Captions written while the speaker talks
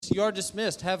You are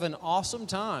dismissed. Have an awesome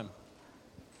time.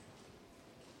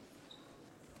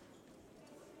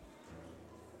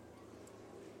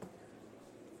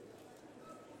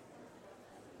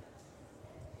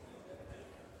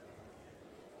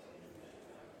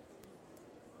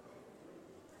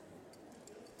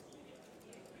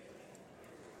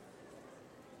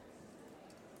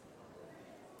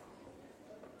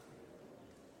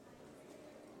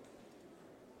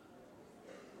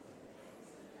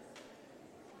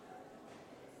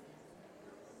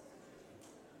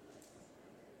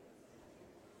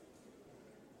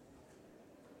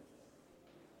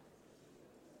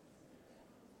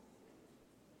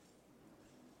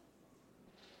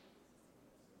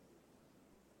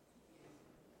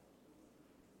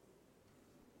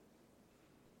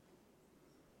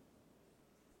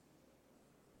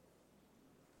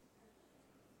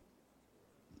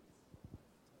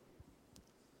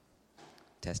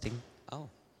 Testing. Oh.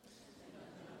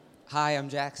 Hi, I'm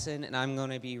Jackson, and I'm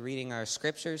going to be reading our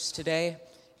scriptures today.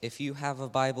 If you have a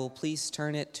Bible, please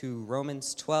turn it to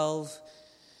Romans 12,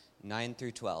 9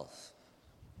 through 12.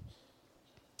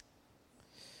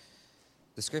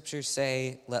 The scriptures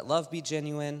say, "Let love be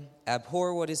genuine,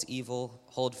 abhor what is evil,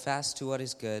 hold fast to what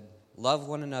is good, love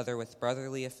one another with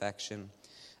brotherly affection,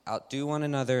 outdo one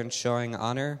another in showing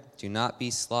honor, do not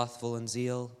be slothful in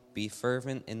zeal, be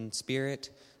fervent in spirit,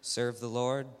 serve the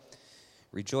Lord,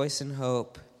 rejoice in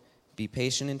hope, be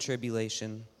patient in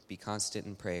tribulation, be constant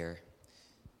in prayer."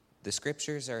 The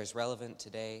scriptures are as relevant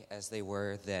today as they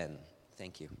were then.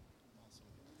 Thank you.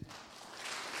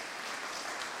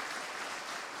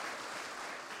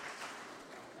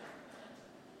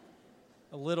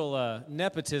 A little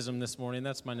nepotism this morning.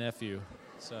 That's my nephew.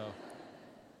 So,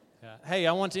 yeah. Hey,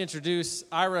 I want to introduce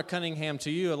Ira Cunningham to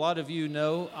you. A lot of you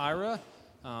know Ira.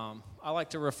 I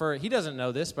like to refer, he doesn't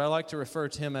know this, but I like to refer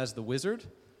to him as the wizard.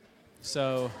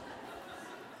 So,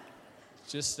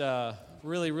 just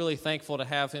really, really thankful to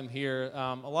have him here.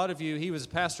 A lot of you, he was a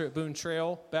pastor at Boone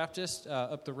Trail Baptist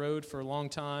up the road for a long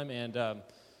time, and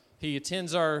he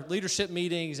attends our leadership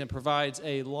meetings and provides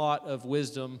a lot of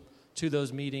wisdom to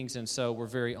those meetings, and so we're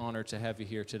very honored to have you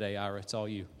here today, Ira. It's all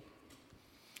you.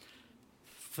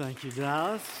 Thank you,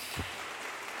 Dallas.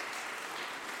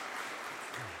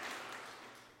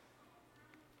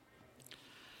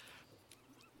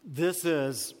 This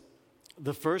is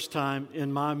the first time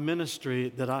in my ministry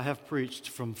that I have preached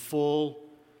from full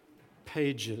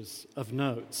pages of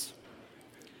notes.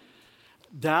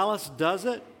 Dallas does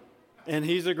it, and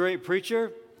he's a great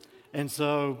preacher, and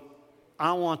so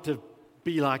I want to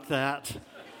be like that.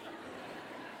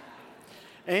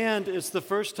 And it's the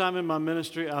first time in my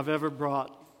ministry I've ever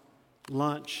brought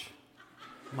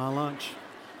my lunch.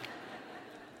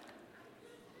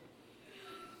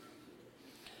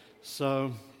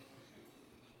 So,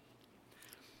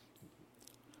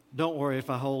 don't worry if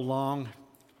I hold long.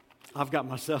 I've got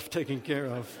myself taken care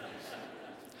of.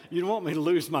 You don't want me to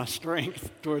lose my strength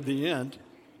toward the end.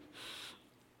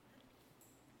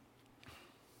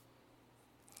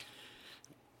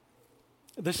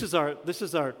 This is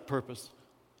our purpose.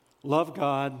 Love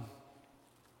God,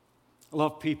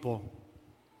 love people,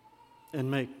 and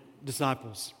make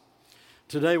disciples.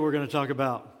 Today we're going to talk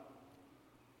about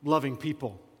loving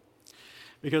people.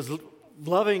 Because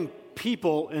loving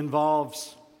people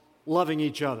involves loving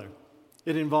each other.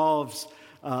 It involves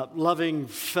loving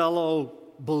fellow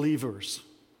believers.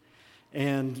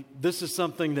 And this is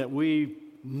something that we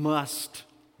must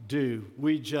do.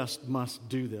 We just must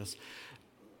do this.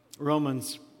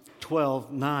 Romans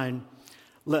 12:9,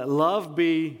 let love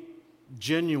be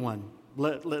genuine.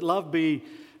 Let love be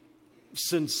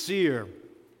sincere.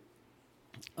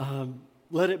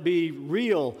 Let it be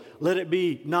real. Let it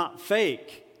be not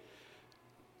fake.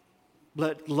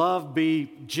 Let love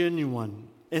be genuine.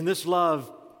 And this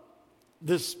love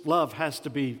has to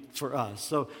be for us.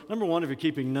 So, number one, if you're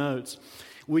keeping notes,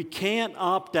 we can't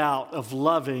opt out of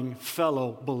loving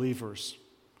fellow believers.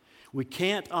 We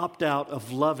can't opt out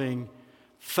of loving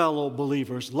fellow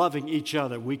believers, loving each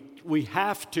other. We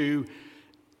have to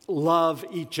love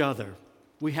each other.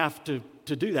 We have to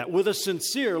do that with a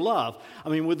sincere love. I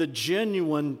mean, with a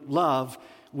genuine love,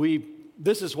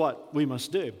 this is what we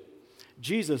must do.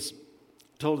 Jesus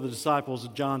told the disciples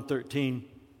in John 13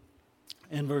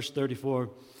 and verse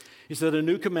 34, he said, "A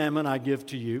new commandment I give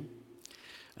to you,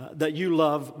 that you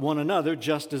love one another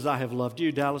just as I have loved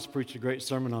you." Dallas preached a great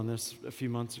sermon on this a few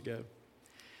months ago.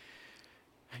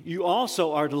 "You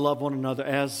also are to love one another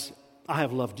as I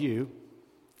have loved you.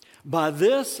 By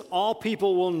this, all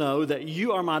people will know that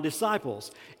you are my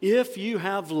disciples, if you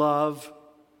have love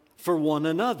for one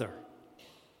another."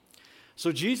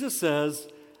 So Jesus says,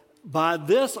 By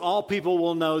this all people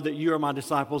will know that you are my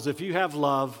disciples if you have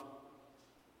love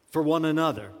for one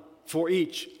another, for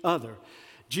each other.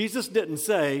 Jesus didn't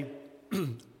say,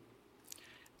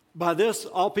 by this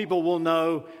all people will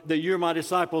know that you're my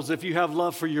disciples if you have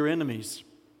love for your enemies.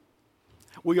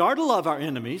 We are to love our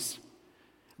enemies,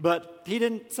 but he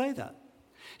didn't say that.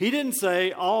 He didn't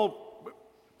say all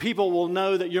people will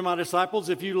know that you're my disciples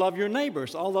if you love your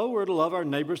neighbors, although we're to love our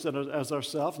neighbors as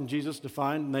ourselves, and Jesus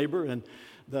defined neighbor in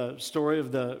the story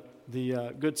of the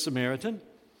Good Samaritan.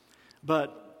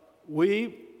 But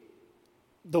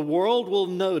the world will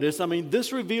notice,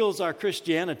 this reveals our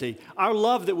Christianity. Our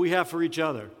love that we have for each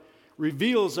other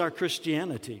reveals our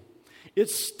Christianity.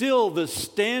 It's still the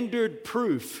standard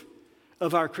proof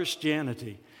of our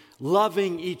Christianity,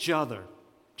 loving each other,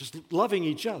 just loving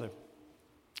each other.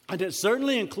 And it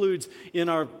certainly includes in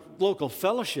our local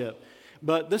fellowship,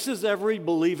 but this is every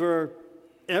believer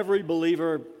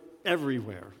everywhere.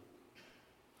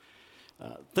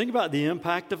 Think about the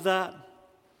impact of that.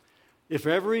 If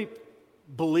every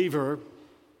believer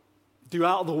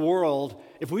throughout the world,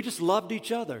 if we just loved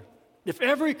each other, if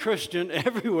every Christian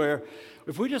everywhere,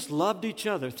 if we just loved each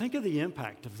other, think of the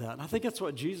impact of that. And I think that's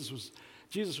what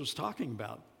Jesus was talking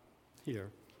about here.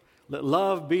 Let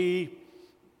love be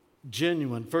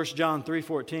genuine. 1 John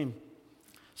 3:14.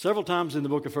 Several times in the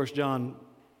book of 1 John,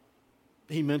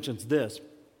 he mentions this.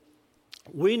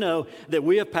 We know that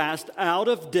we have passed out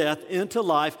of death into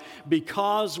life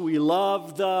because we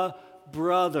love the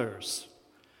brothers.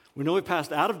 We know we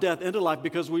passed out of death into life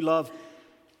because we love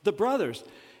the brothers.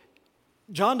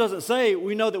 John doesn't say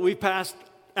we know that we passed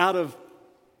out of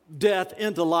death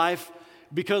into life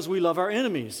because we love our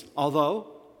enemies, although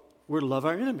we're to love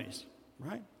our enemies,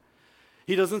 right?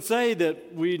 He doesn't say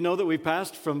that we know that we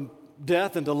passed from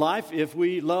death into life if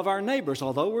we love our neighbors,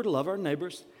 although we're to love our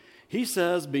neighbors. He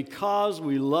says because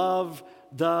we love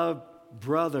the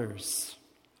brothers.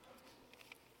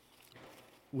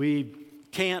 We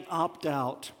can't opt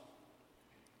out.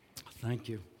 Thank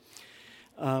you.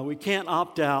 We can't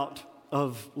opt out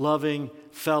of loving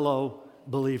fellow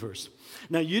believers.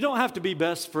 Now, you don't have to be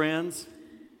best friends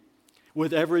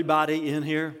with everybody in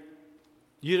here.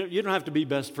 You don't have to be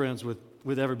best friends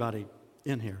with everybody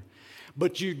in here.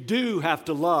 But you do have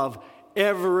to love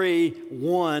every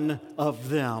one of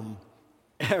them.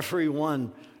 Every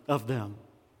one of them.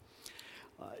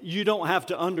 You don't have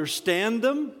to understand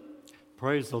them.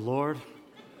 Praise the Lord.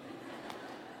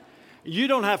 You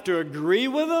don't have to agree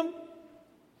with them.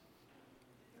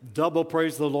 Double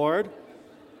praise the Lord.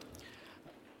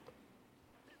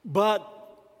 But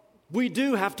we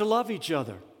do have to love each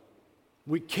other.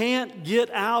 We can't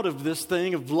get out of this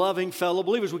thing of loving fellow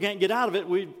believers. We can't get out of it.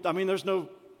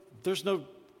 There's no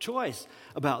choice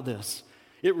about this.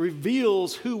 It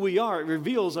reveals who we are. It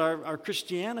reveals our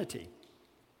Christianity.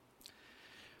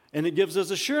 And it gives us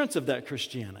assurance of that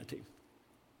Christianity.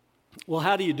 Well,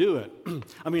 how do you do it?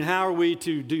 How are we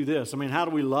to do this? How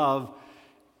do we love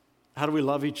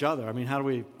each other? How do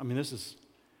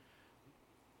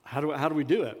we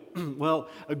do it? Well,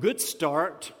 a good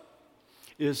start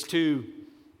is to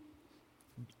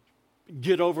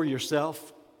get over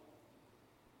yourself.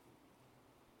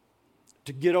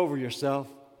 To get over yourself.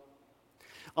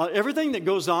 Everything that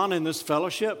goes on in this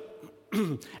fellowship,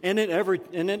 and in every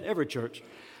church,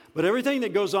 but everything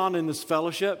that goes on in this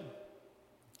fellowship,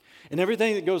 and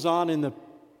everything that goes on in the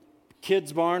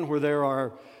kids' barn where there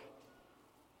are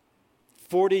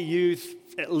 40 youth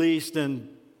at least and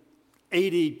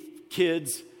 80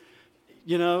 kids,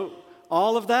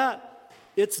 all of that,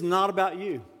 it's not about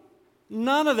you.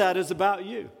 None of that is about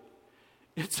you.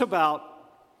 It's about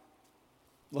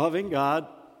loving God,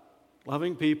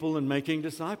 loving people, and making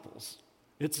disciples.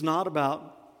 It's not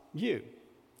about you.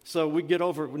 So we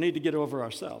need to get over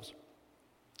ourselves.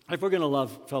 If we're going to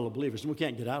love fellow believers, and we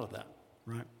can't get out of that,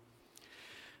 right?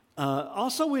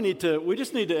 Also, we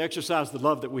just need to exercise the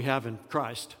love that we have in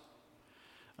Christ.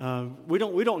 We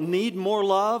don't need more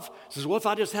love. It says, well, if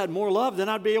I just had more love, then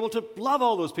I'd be able to love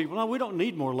all those people. No, we don't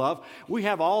need more love. We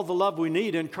have all the love we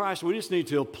need in Christ. We just need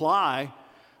to apply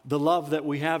the love that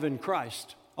we have in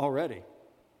Christ already.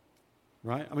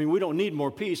 Right? We don't need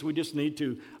more peace. We just need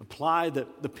to apply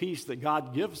the peace that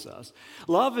God gives us.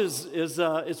 Love is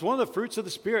it's one of the fruits of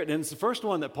the Spirit, and it's the first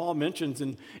one that Paul mentions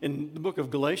in the book of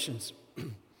Galatians.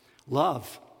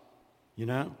 Love,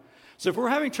 So if we're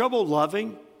having trouble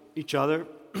loving each other,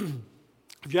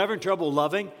 if you're having trouble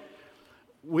loving,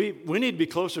 we need to be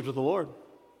closer to the Lord.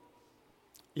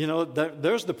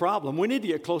 There's the problem. We need to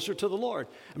get closer to the Lord.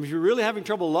 If you're really having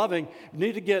trouble loving,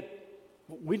 we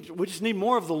just need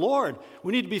more of the Lord.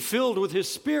 We need to be filled with His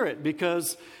Spirit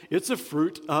because it's a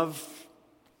fruit of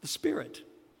the Spirit.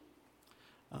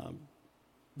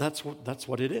 That's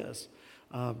what it is.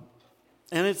 And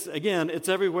it's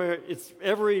everywhere. It's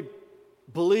every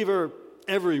believer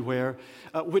everywhere,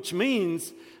 which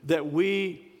means that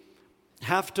we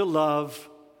have to love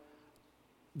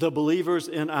the believers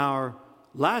in our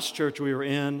last church we were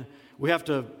in. We have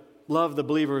to love the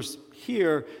believers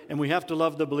here, and we have to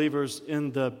love the believers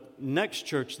in the next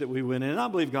church that we went in. And I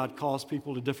believe God calls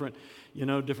people to different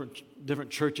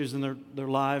churches in their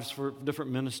lives for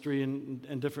different ministry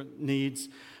and different needs.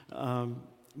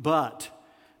 But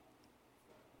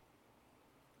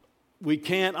we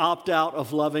can't opt out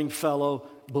of loving fellow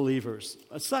believers.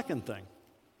 A second thing.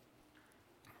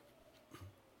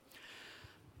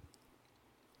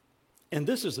 And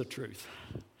this is the truth.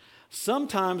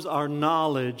 Sometimes our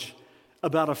knowledge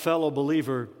about a fellow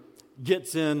believer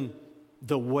gets in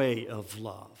the way of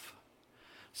love.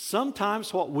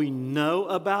 Sometimes what we know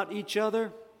about each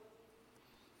other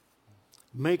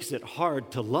makes it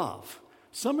hard to love.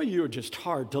 Some of you are just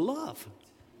hard to love.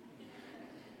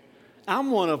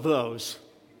 I'm one of those,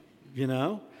 you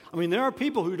know. I mean, there are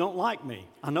people who don't like me.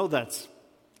 I know that's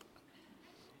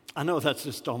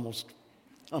just almost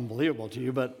unbelievable to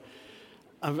you, but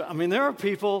I mean, there are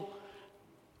people,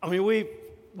 we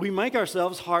make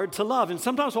ourselves hard to love. And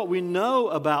sometimes what we know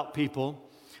about people,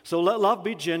 so let love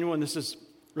be genuine. This is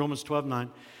Romans 12:9.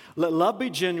 Let love be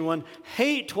genuine.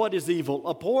 Hate what is evil.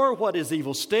 Abhor what is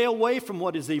evil. Stay away from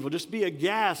what is evil. Just be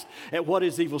aghast at what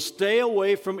is evil. Stay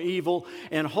away from evil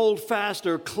and hold fast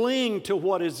or cling to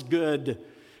what is good.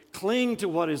 Cling to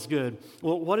what is good.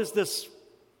 Well, what is this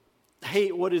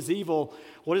hate what is evil?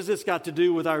 What has this got to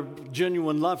do with our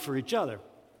genuine love for each other?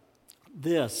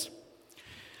 This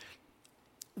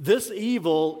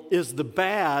evil is the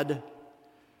bad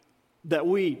that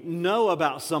we know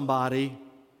about somebody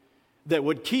that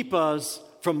would keep us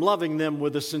from loving them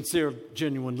with a sincere,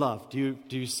 genuine love. Do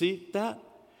you see that?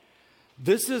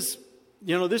 These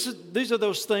are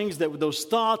those things those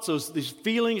thoughts, these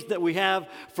feelings that we have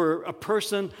for a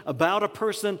person, about a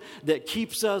person, that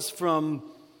keeps us from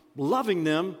loving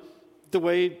them the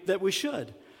way that we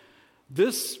should.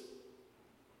 This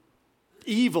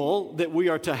evil that we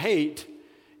are to hate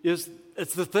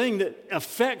it's the thing that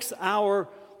affects our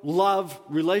love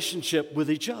relationship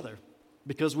with each other,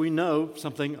 because we know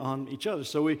something on each other.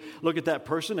 So we look at that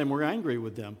person and we're angry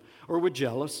with them, or we're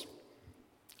jealous,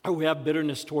 or we have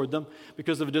bitterness toward them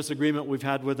because of a disagreement we've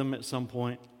had with them at some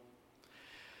point.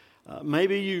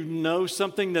 Maybe you know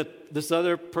something that this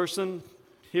other person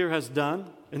here has done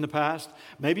in the past.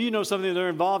 Maybe you know something they're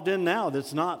involved in now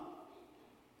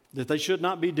that they should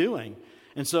not be doing.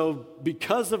 And so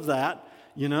because of that,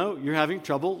 you're having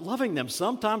trouble loving them.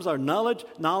 Sometimes our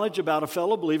knowledge about a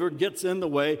fellow believer gets in the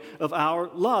way of our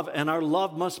love, and our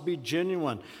love must be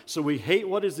genuine. So we hate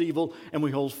what is evil, and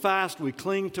we hold fast, we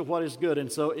cling to what is good.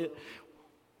 And so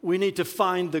we need to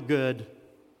find the good.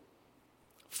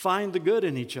 Find the good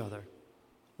in each other.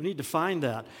 We need to find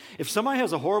that. If somebody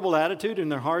has a horrible attitude and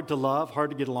they're hard to love, hard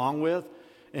to get along with,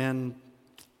 and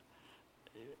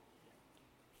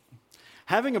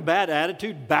having a bad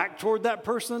attitude back toward that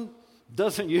person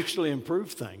doesn't usually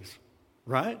improve things,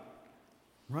 right?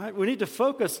 Right? We need to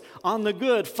focus on the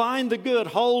good, find the good,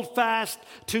 hold fast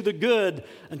to the good.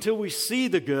 Until we see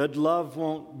the good, love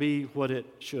won't be what it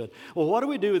should. Well, what do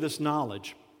we do with this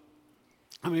knowledge?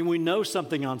 We know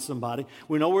something on somebody.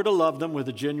 We know where to love them with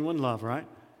a genuine love, right?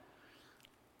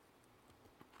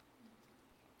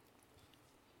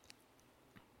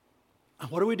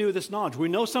 What do we do with this knowledge? We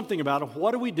know something about it.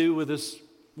 What do we do with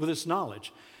this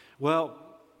knowledge? Well,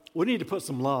 we need to put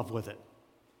some love with it.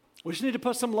 We just need to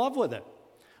put some love with it.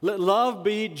 Let love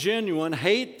be genuine.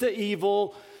 Hate the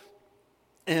evil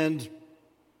and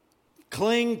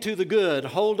cling to the good.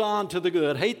 Hold on to the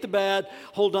good. Hate the bad.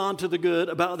 Hold on to the good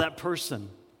about that person.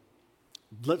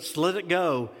 Let's let it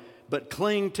go, but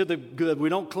cling to the good. We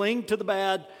don't cling to the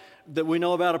bad that we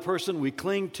know about a person. We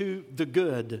cling to the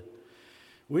good.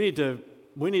 We need to,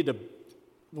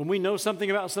 when we know something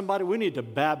about somebody, we need to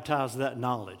baptize that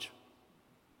knowledge.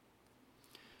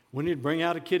 We need to bring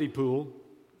out a kiddie pool,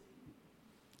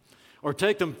 or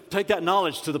take that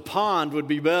knowledge to the pond would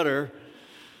be better,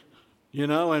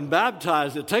 and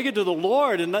baptize it. Take it to the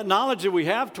Lord, and that knowledge that we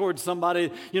have towards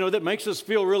somebody, that makes us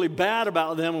feel really bad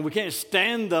about them, and we can't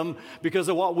stand them because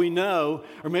of what we know,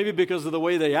 or maybe because of the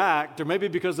way they act, or maybe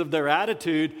because of their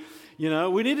attitude.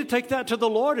 We need to take that to the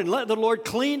Lord and let the Lord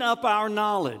clean up our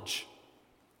knowledge.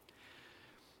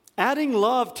 Adding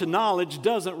love to knowledge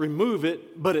doesn't remove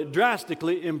it, but it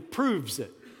drastically improves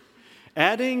it.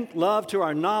 Adding love to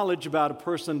our knowledge about a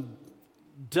person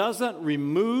doesn't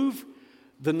remove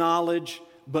the knowledge,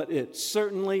 but it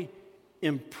certainly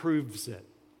improves it.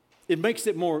 it makes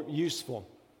it more useful.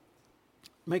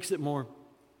 Makes it more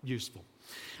useful.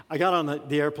 I got on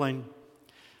the airplane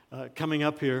coming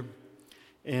up here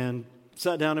and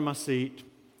sat down in my seat.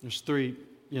 There's three,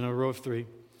 row of three.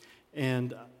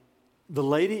 And the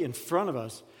lady in front of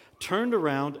us turned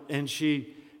around and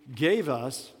she gave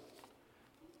us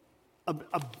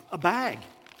a bag.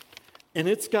 And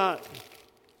it's got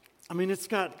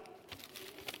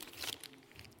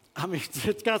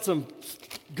some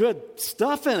good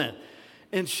stuff in it.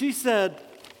 And she said,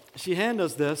 she handed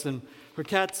us this, and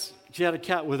she had a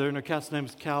cat with her, and her cat's name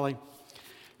is Callie.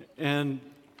 And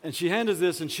she handed us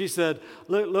this, and she said,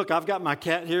 look, I've got my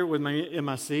cat here with me in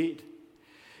my seat.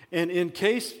 And in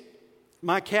case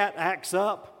my cat acts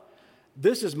up,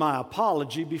 this is my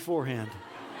apology beforehand.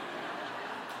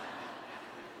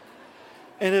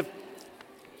 And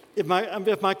if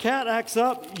my cat acts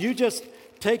up, you just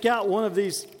take out one of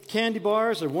these candy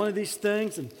bars or one of these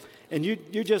things, and you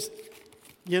just,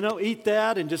 eat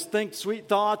that and just think sweet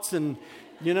thoughts, and,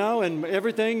 and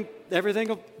everything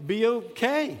will be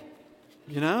okay,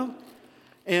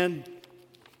 And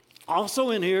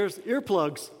also in here is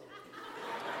earplugs.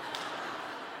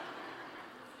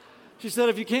 She said,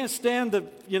 if you can't stand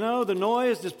the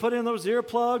noise, just put in those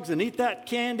earplugs and eat that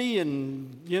candy,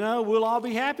 and, we'll all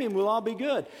be happy and we'll all be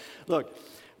good. Look,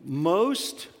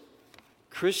 most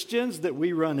Christians that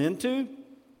we run into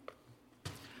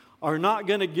are not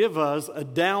going to give us a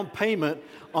down payment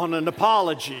on an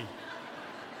apology.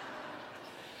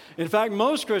 In fact,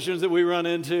 most Christians that we run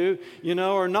into,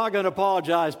 are not going to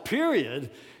apologize, period,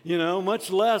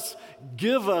 much less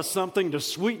give us something to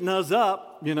sweeten us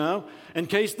up, in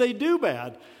case they do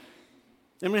bad.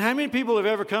 I mean, how many people have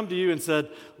ever come to you and said,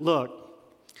 look,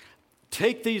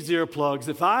 take these earplugs.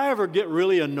 If I ever get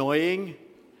really annoying,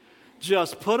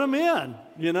 just put them in,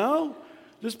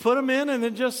 Just put them in and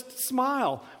then just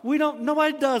smile.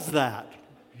 Nobody does that,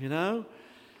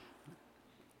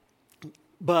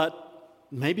 But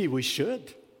maybe we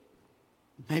should.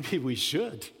 Maybe we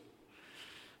should.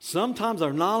 Sometimes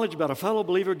our knowledge about a fellow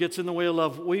believer gets in the way of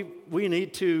love. We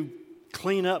need to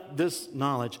clean up this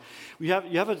knowledge. You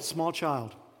have a small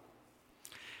child,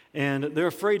 and they're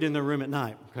afraid in their room at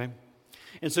night, okay?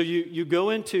 And so you go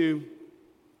into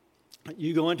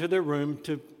their room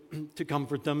to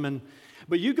comfort them,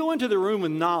 but you go into the room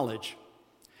with knowledge.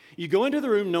 You go into the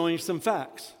room knowing some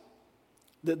facts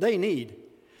that they need.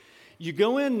 You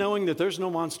go in knowing that there's no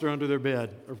monster under their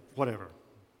bed or whatever,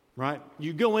 right?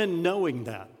 You go in knowing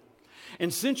that.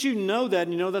 And since you know that,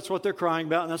 and that's what they're crying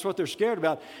about and that's what they're scared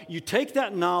about, you take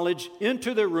that knowledge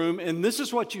into their room, and this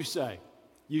is what you say.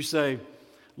 You say,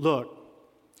 look,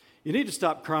 you need to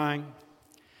stop crying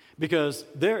because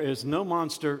there is no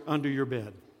monster under your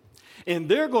bed. And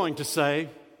they're going to say,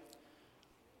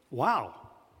 wow,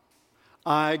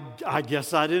 I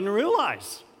guess I didn't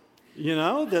realize,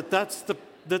 that's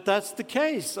the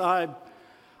case. I'm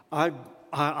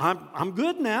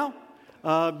good now.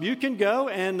 You can go,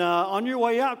 and on your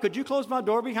way out, could you close my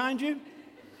door behind you?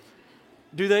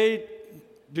 Do they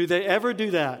ever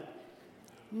do that?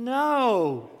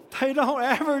 No, they don't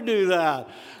ever do that.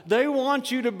 They want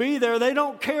you to be there. They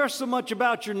don't care so much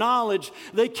about your knowledge.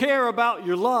 They care about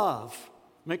your love.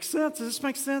 Makes sense? Does this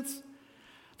make sense?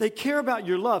 They care about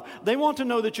your love. They want to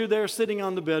know that you're there sitting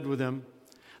on the bed with them.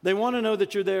 They want to know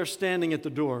that you're there standing at the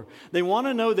door. They want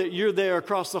to know that you're there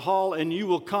across the hall and you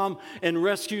will come and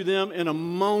rescue them in a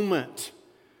moment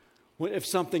if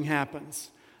something happens.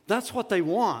 That's what they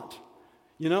want.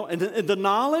 And the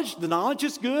knowledge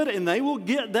is good, and they will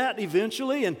get that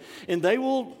eventually, and they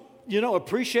will,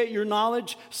 appreciate your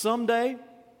knowledge someday.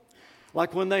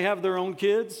 Like when they have their own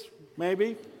kids,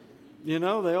 maybe.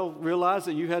 They'll realize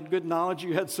that you had good knowledge,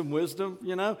 you had some wisdom,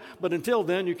 But until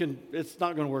then, it's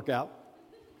not going to work out.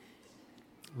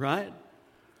 Right?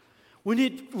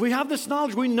 We have this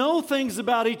knowledge. We know things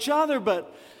about each other,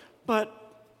 but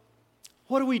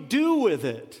what do we do with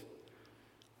it?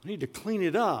 We need to clean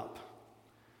it up.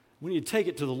 We need to take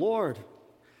it to the Lord,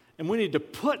 and we need to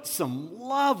put some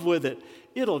love with it.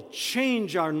 It'll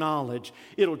change our knowledge.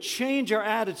 It'll change our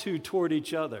attitude toward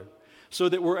each other so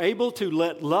that we're able to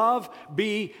let love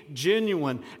be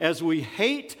genuine as we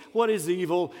hate what is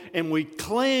evil and we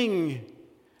cling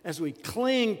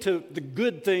to the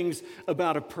good things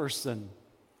about a person.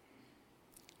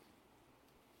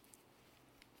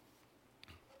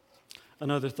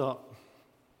 Another thought.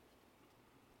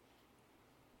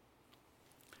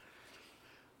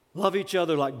 Love each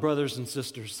other like brothers and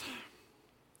sisters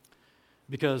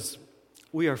because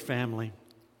we are family.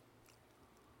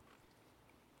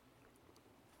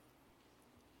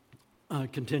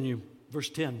 Continue, verse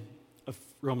 10 of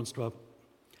Romans 12.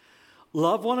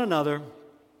 Love one another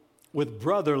with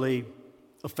brotherly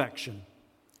affection.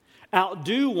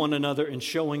 Outdo one another in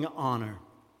showing honor.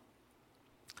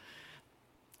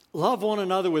 Love one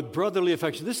another with brotherly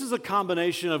affection. This is a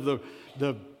combination of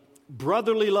the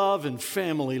brotherly love and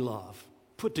family love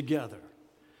put together.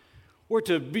 We're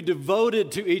to be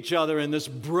devoted to each other in this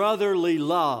brotherly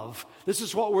love. This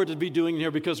is what we're to be doing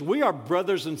here because we are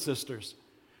brothers and sisters.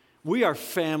 We are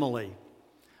family.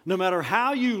 No matter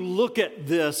how you look at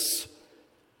this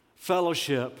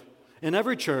fellowship in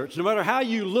every church, no matter how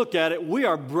you look at it, we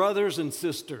are brothers and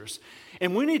sisters.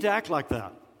 And we need to act like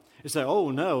that. You say, oh,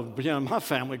 no, but, my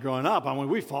family growing up,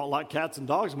 we fought like cats and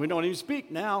dogs, and we don't even speak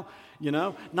now,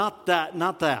 Not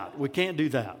that. We can't do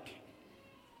that.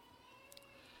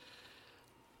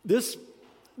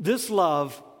 This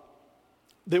love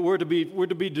that we're to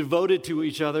be devoted to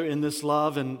each other in this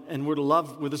love, and we're to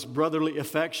love with this brotherly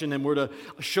affection, and we're to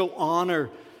show honor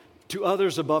to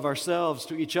others above ourselves,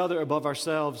 to each other above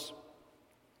ourselves.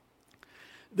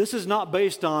 This is not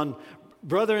based on,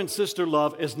 brother and sister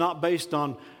love is not based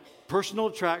on personal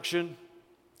attraction.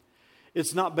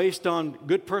 It's not based on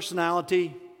good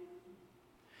personality.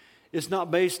 It's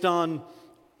not based on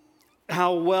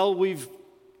how well we've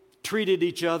treated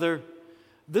each other.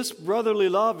 This brotherly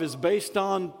love is based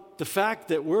on the fact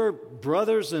that we're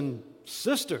brothers and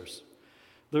sisters.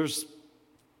 There's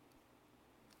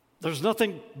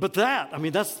nothing but that.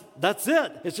 That's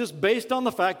it. It's just based on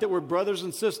the fact that we're brothers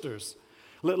and sisters.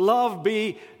 Let love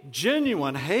be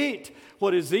genuine. Hate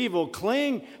what is evil.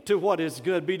 Cling to what is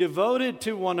good. Be devoted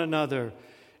to one another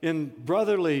in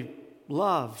brotherly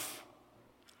love.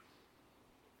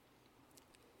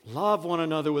 Love one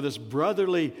another with this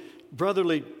brotherly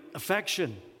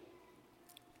affection.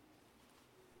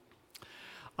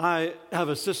 I have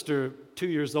a sister 2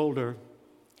 years older.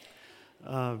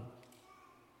 The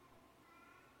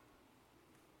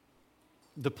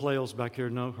Plales back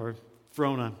here know her.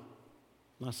 Frona.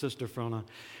 My sister, Frona.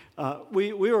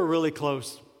 We were really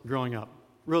close growing up,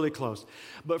 really close.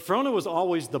 But Frona was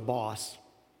always the boss.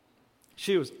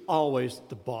 She was always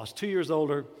the boss. 2 years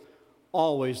older,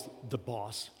 always the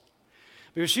boss.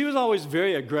 Because she was always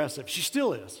very aggressive. She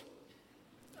still is.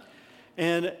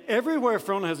 And everywhere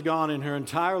Frona has gone in her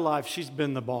entire life, she's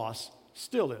been the boss.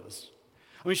 Still is.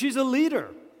 She's a leader,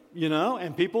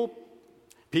 and people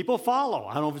follow.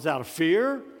 I don't know if it's out of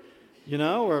fear,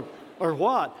 or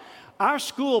what. Our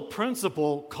school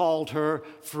principal called her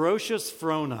Ferocious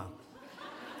Frona.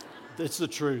 It's the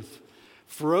truth.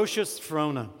 Ferocious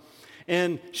Frona.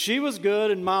 And she was good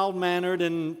and mild-mannered,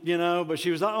 and but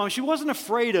she wasn't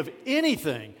afraid of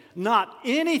anything, not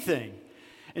anything.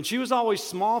 And she was always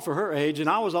small for her age, and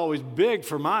I was always big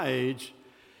for my age.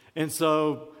 And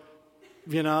so,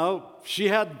 she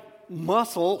had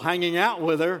muscle hanging out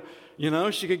with her.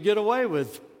 She could get away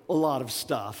with a lot of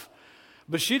stuff.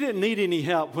 But she didn't need any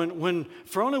help. When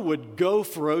Frona would go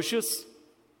ferocious,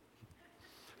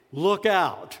 look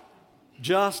out.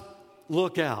 Just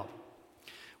look out.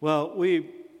 Well, we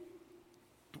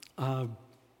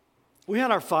had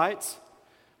our fights,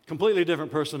 completely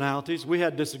different personalities. We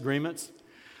had disagreements,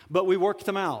 but we worked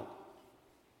them out.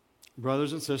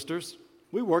 Brothers and sisters,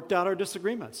 we worked out our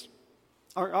disagreements,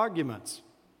 our arguments.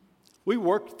 We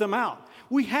worked them out.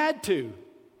 We had to.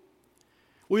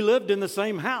 We lived in the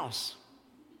same house,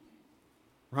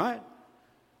 right?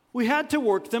 We had to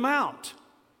work them out.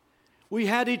 We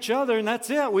had each other, and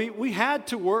that's it. We had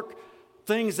to work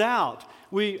things out.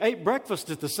 We ate breakfast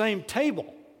at the same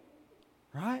table,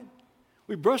 right?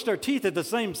 We brushed our teeth at the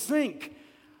same sink.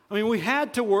 We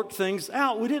had to work things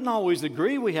out. We didn't always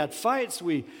agree. We had fights.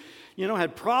 We,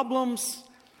 had problems.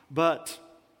 But,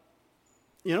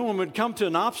 when we'd come to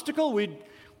an obstacle, we'd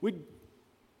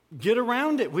get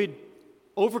around it. We'd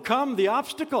overcome the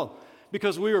obstacle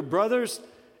because we were brothers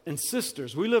and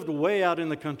sisters. We lived way out in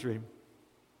the country.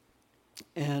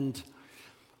 And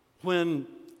when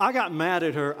I got mad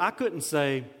at her, I couldn't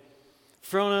say,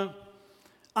 Frona,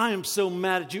 I am so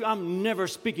mad at you, I'm never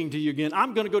speaking to you again.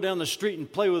 I'm going to go down the street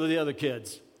and play with the other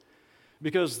kids.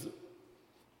 Because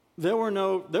there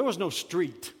was no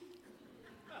street.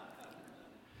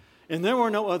 And there were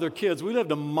no other kids. We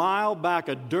lived a mile back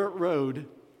a dirt road,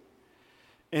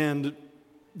 and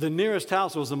the nearest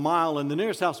house was a mile, and the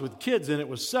nearest house with kids in it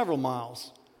was several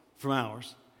miles from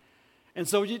ours. And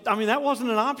so, that wasn't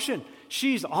an option.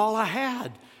 She's all I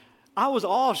had. I was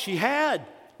all she had.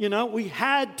 We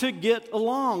had to get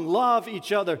along, love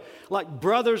each other like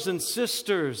brothers and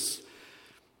sisters.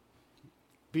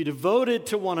 Be devoted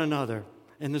to one another.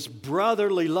 And this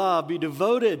brotherly love, be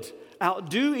devoted,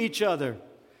 outdo each other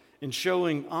in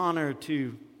showing honor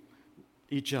to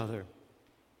each other.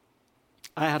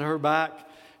 I had her back.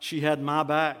 She had my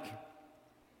back.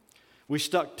 We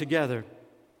stuck together.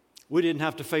 We didn't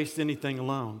have to face anything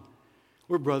alone.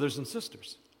 We're brothers and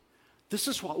sisters. This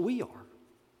is what we are.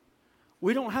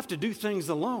 We don't have to do things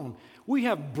alone. We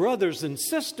have brothers and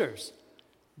sisters.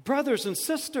 Brothers and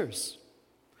sisters.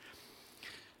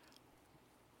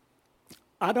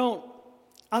 I don't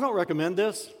recommend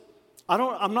this.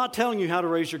 I'm not telling you how to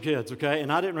raise your kids, okay?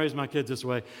 And I didn't raise my kids this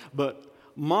way, but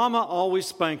Mama always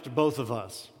spanked both of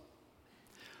us.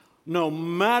 No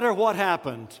matter what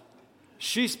happened,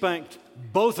 she spanked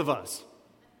both of us.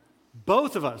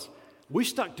 Both of us. We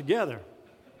stuck together.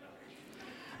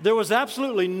 There was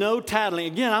absolutely no tattling.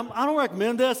 Again, I don't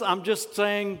recommend this. I'm just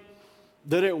saying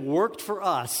that it worked for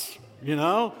us, you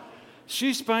know?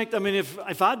 She spanked. I mean,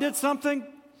 if I did something,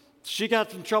 she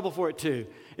got in trouble for it too.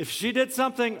 If she did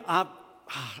something, I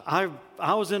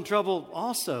was in trouble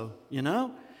also, you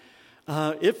know?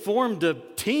 It formed a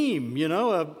team, you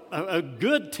know, a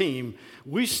good team.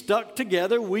 We stuck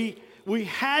together. We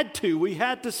had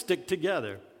to stick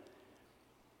together.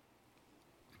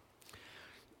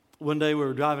 One day we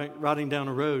were riding down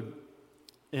a road,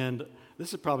 and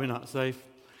this is probably not safe,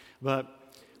 but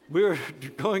we were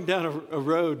going down a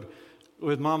road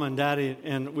with Mama and Daddy,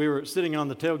 and we were sitting on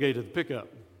the tailgate of the pickup,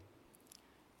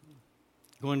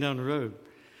 going down the road,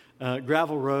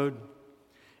 gravel road,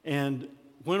 and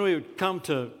when we would come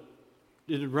to,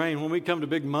 it'd rain, when we'd come to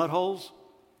big mud holes,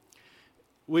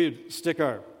 we'd stick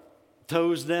our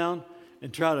toes down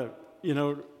and try to, you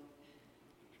know,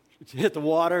 hit the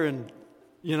water and,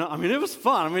 you know, I mean, it was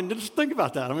fun. I mean, just think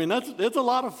about that. I mean, it's a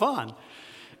lot of fun.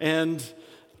 And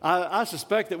I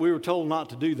suspect that we were told not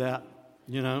to do that,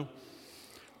 you know,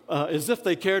 as if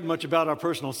they cared much about our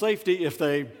personal safety if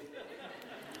they,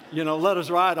 you know, let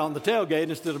us ride on the tailgate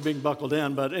instead of being buckled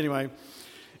in. But anyway,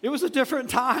 it was a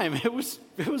different time. It was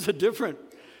a different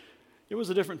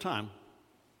time.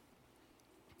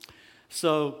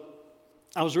 So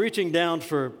I was reaching down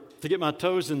to get my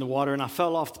toes in the water, and I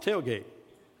fell off the tailgate.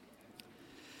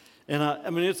 And I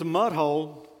mean, it's a mud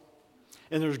hole,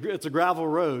 and it's a gravel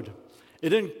road. It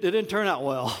didn't turn out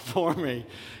well for me,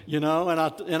 you know.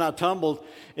 And I tumbled,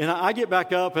 and I get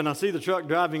back up, and I see the truck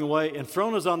driving away, and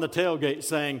Frona's on the tailgate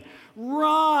saying,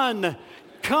 "Run!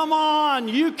 Come on,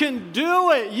 you can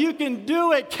do it. You can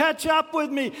do it. Catch up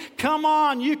with me. Come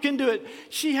on, you can do it."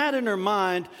 She had in her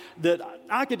mind that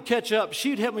I could catch up.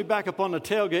 She'd help me back up on the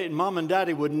tailgate, and Mom and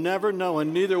Daddy would never know,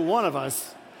 and neither one of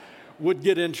us would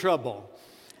get in trouble.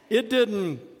 It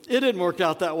didn't work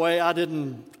out that way. It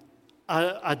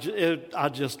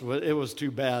was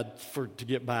too bad to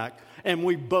get back. And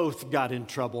we both got in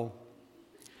trouble,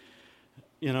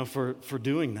 you know, for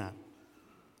doing that.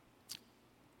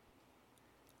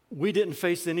 We didn't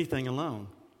face anything alone.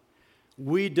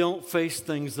 We don't face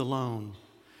things alone.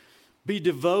 Be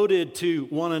devoted to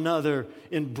one another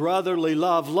in brotherly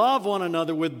love. Love one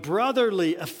another with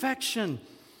brotherly affection.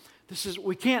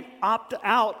 We can't opt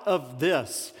out of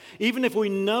this. Even if we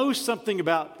know something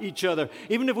about each other,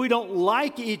 even if we don't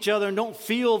like each other and don't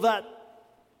feel that,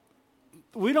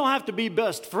 we don't have to be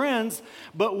best friends,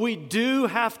 but we do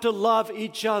have to love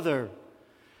each other.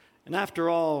 And after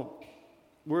all,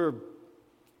 we're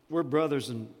brothers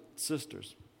and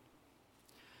sisters.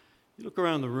 You look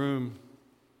around the room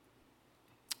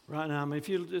right now. I mean, if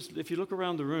you look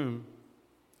around the room,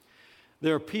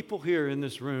 there are people here in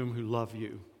this room who love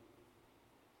you.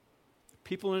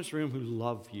 People in this room who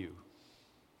love you.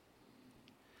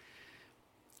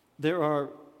 There are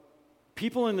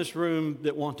people in this room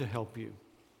that want to help you.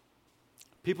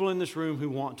 People in this room who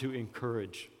want to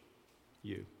encourage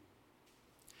you.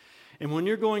 And when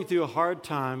you're going through a hard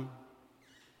time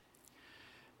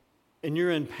and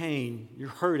you're in pain, you're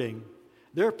hurting,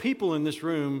 there are people in this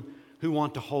room who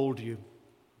want to hold you.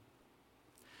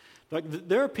 Like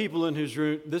there are people in this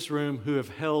room who have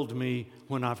held me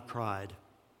when I've cried.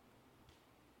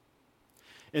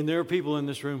 And there are people in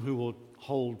this room who will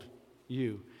hold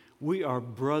you. We are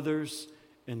brothers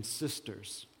and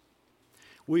sisters.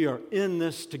 We are in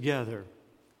this together,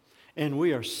 and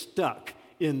we are stuck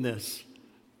in this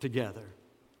together.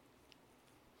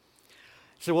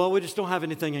 So, well, we just don't have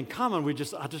anything in common. We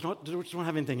just don't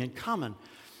have anything in common.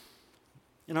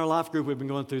 In our life group, we've been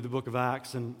going through the book of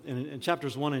Acts, and in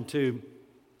chapters 1 and 2,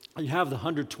 you have the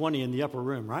 120 in the upper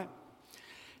room, right?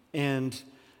 And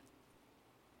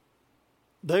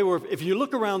they were, if you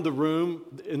look around the room,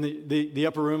 in the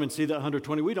upper room and see that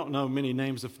 120, we don't know many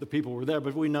names of the people who were there,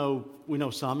 but we know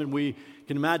some, and we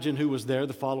can imagine who was there,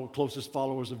 the closest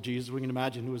followers of Jesus. We can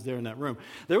imagine who was there in that room.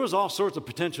 There was all sorts of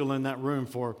potential in that room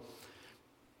for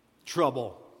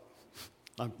trouble,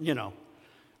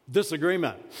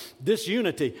 disagreement,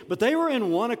 disunity. But they were in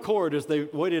one accord as they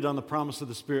waited on the promise of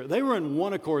the Spirit. They were in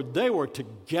one accord. They were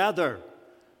together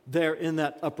there in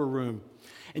that upper room.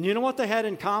 And you know what they had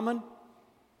in common?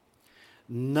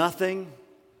 Nothing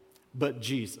but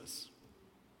Jesus.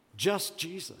 Just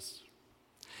Jesus.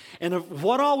 And if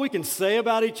what all we can say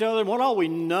about each other, and what all we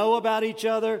know about each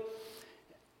other,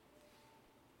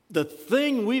 the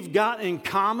thing we've got in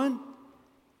common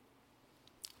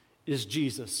is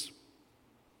Jesus.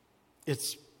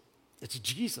 It's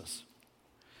Jesus.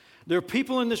 There are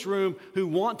people in this room who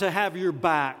want to have your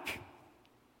back.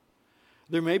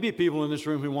 There may be people in this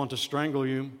room who want to strangle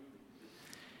you.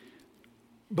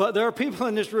 But there are people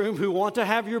in this room who want to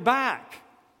have your back,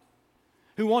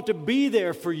 who want to be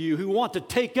there for you, who want to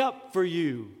take up for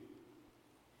you.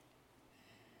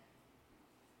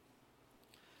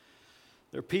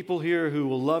 There are people here who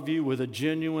will love you with a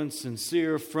genuine,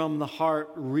 sincere, from the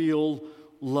heart, real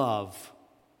love.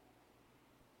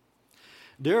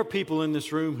 There are people in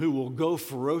this room who will go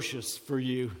ferocious for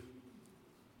you.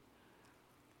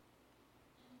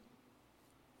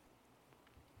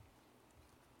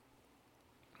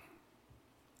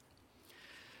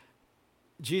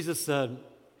 Jesus said,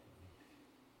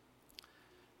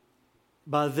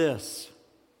 "By this,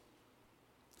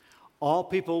 all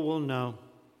people will know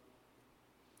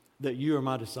that you are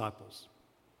my disciples,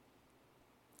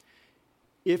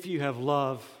 if you have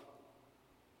love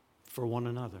for one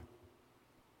another."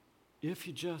 If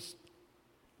you just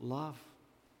love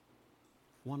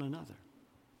one another.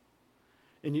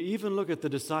 And you even look at the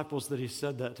disciples that he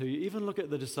said that to. You even look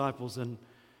at the disciples and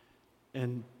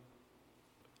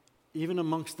even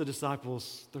amongst the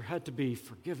disciples, there had to be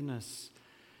forgiveness,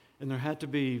 and there had to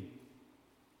be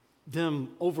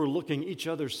them overlooking each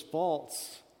other's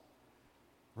faults,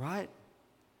 right?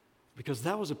 Because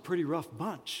that was a pretty rough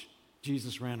bunch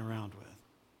Jesus ran around with.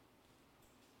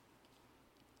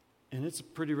 And it's a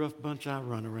pretty rough bunch I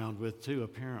run around with too,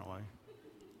 apparently.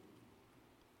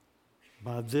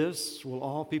 By this will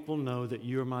all people know that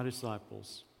you are my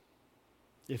disciples,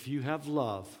 if you have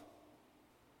love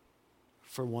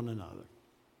for one another.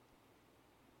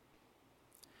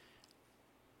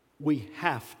 We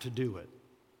have to do it.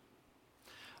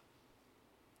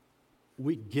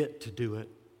 We get to do it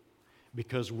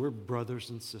because we're brothers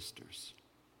and sisters.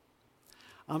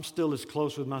 I'm still as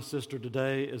close with my sister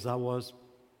today as I was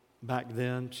back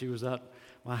then. She was at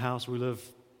my house. We live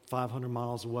 500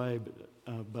 miles away,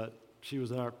 but she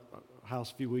was at our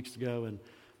house a few weeks ago, and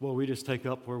well, we just take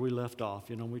up where we left off.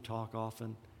 You know, we talk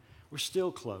often. We're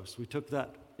still close. We took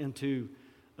that into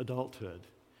adulthood.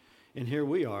 And here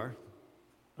we are,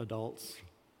 adults,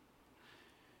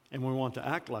 and we want to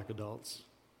act like adults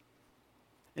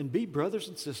and be brothers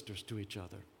and sisters to each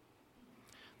other.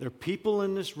 There are people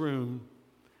in this room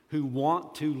who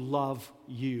want to love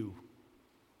you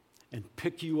and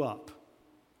pick you up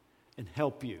and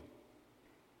help you.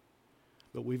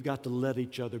 But we've got to let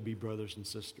each other be brothers and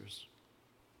sisters.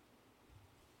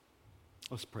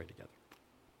 Let's pray together.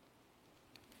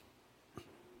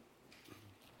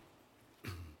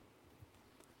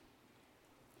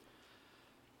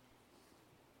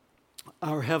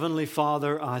 Our Heavenly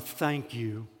Father, I thank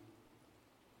you.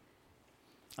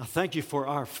 I thank you for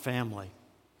our family.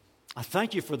 I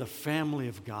thank you for the family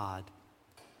of God.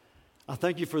 I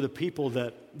thank you for the people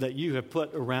that you have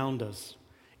put around us.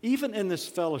 Even in this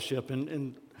fellowship,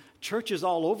 and churches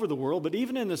all over the world, but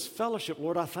even in this fellowship,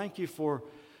 Lord, I thank you for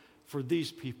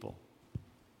these people.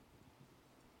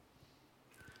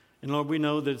 And Lord, we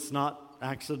know that it's not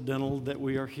accidental that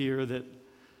we are here, that,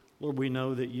 Lord, we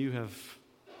know that you have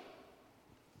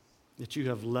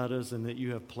led us and that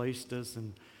you have placed us,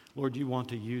 and Lord, you want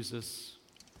to use us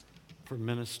for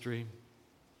ministry.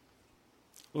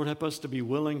 Lord, help us to be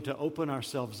willing to open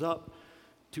ourselves up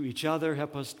to each other.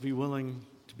 Help us to be willing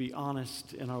to be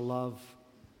honest in our love.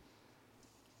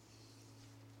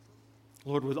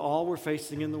 Lord, with all we're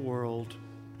facing in the world,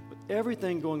 with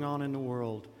everything going on in the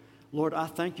world, Lord, I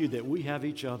thank you that we have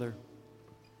each other.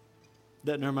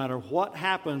 That no matter what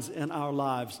happens in our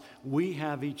lives, we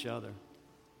have each other.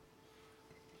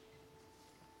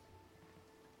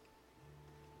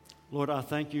 Lord, I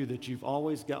thank you that you've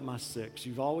always got my six.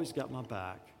 You've always got my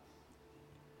back.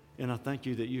 And I thank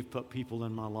you that you've put people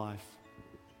in my life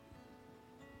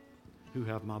who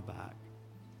have my back.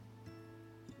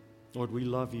 Lord, we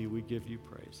love you. We give you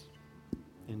praise.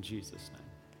 In Jesus'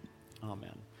 name,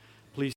 amen.